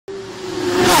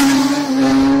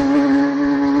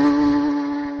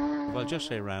just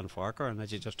say Rayan Farquhar and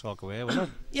let you just talk away with it.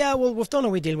 Yeah, well, we've done a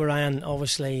wee deal with Rayan.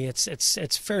 Obviously,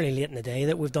 it's fairly late in the day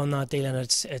that we've done that deal, and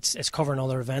it's covering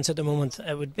other events at the moment.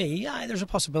 It would be, yeah, there's a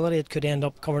possibility it could end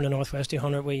up covering the Northwest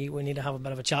 200. We need to have a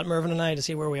bit of a chat, Mervyn and I, to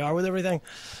see where we are with everything.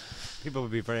 People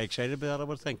would be very excited about that, I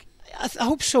would think. I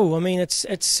hope so. I mean, it's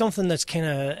something that's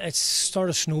it's sort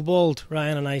of snowballed.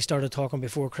 Rayan and I started talking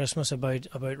before Christmas about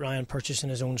Rayan purchasing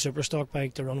his own Superstock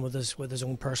bike to run with his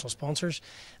own personal sponsors,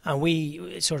 and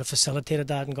we sort of facilitated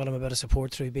that and got him a bit of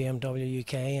support through BMW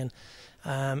UK, and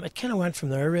it kind of went from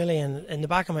there really. And in the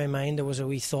back of my mind there was a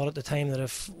wee thought at the time that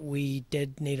if we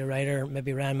did need a rider,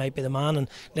 maybe Rayan might be the man, and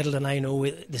little did I know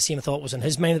the same thought was in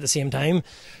his mind at the same time.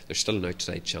 There's still an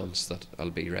outside chance that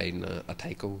I'll be riding a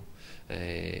Tyco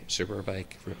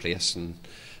Superbike, replacing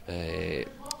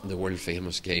the world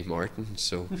famous Gay Martin.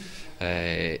 So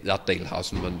that deal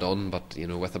hasn't been done, but you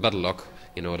know, with a bit of luck,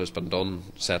 you know, it has been done,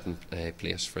 set in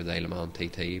place for the Isle of Man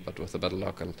TT, but with a bit of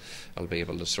luck I'll be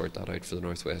able to sort that out for the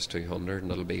Northwest 200,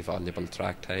 and it'll be valuable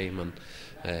track time. And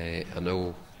I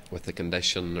know with the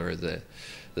condition or the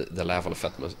level of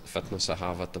fitness I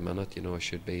have at the minute, you know, I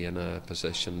should be in a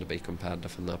position to be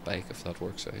competitive in that bike if that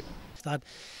works out. That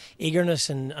eagerness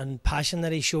and passion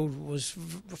that he showed was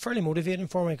fairly motivating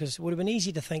for me, because it would have been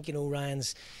easy to think, you know,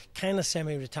 Ryan's kind of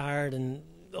semi-retired and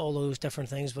all those different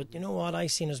things, but you know what,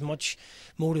 I've seen as much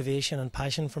motivation and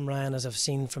passion from Rayan as I've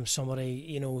seen from somebody,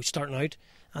 you know, starting out,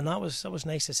 and that was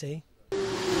nice to see.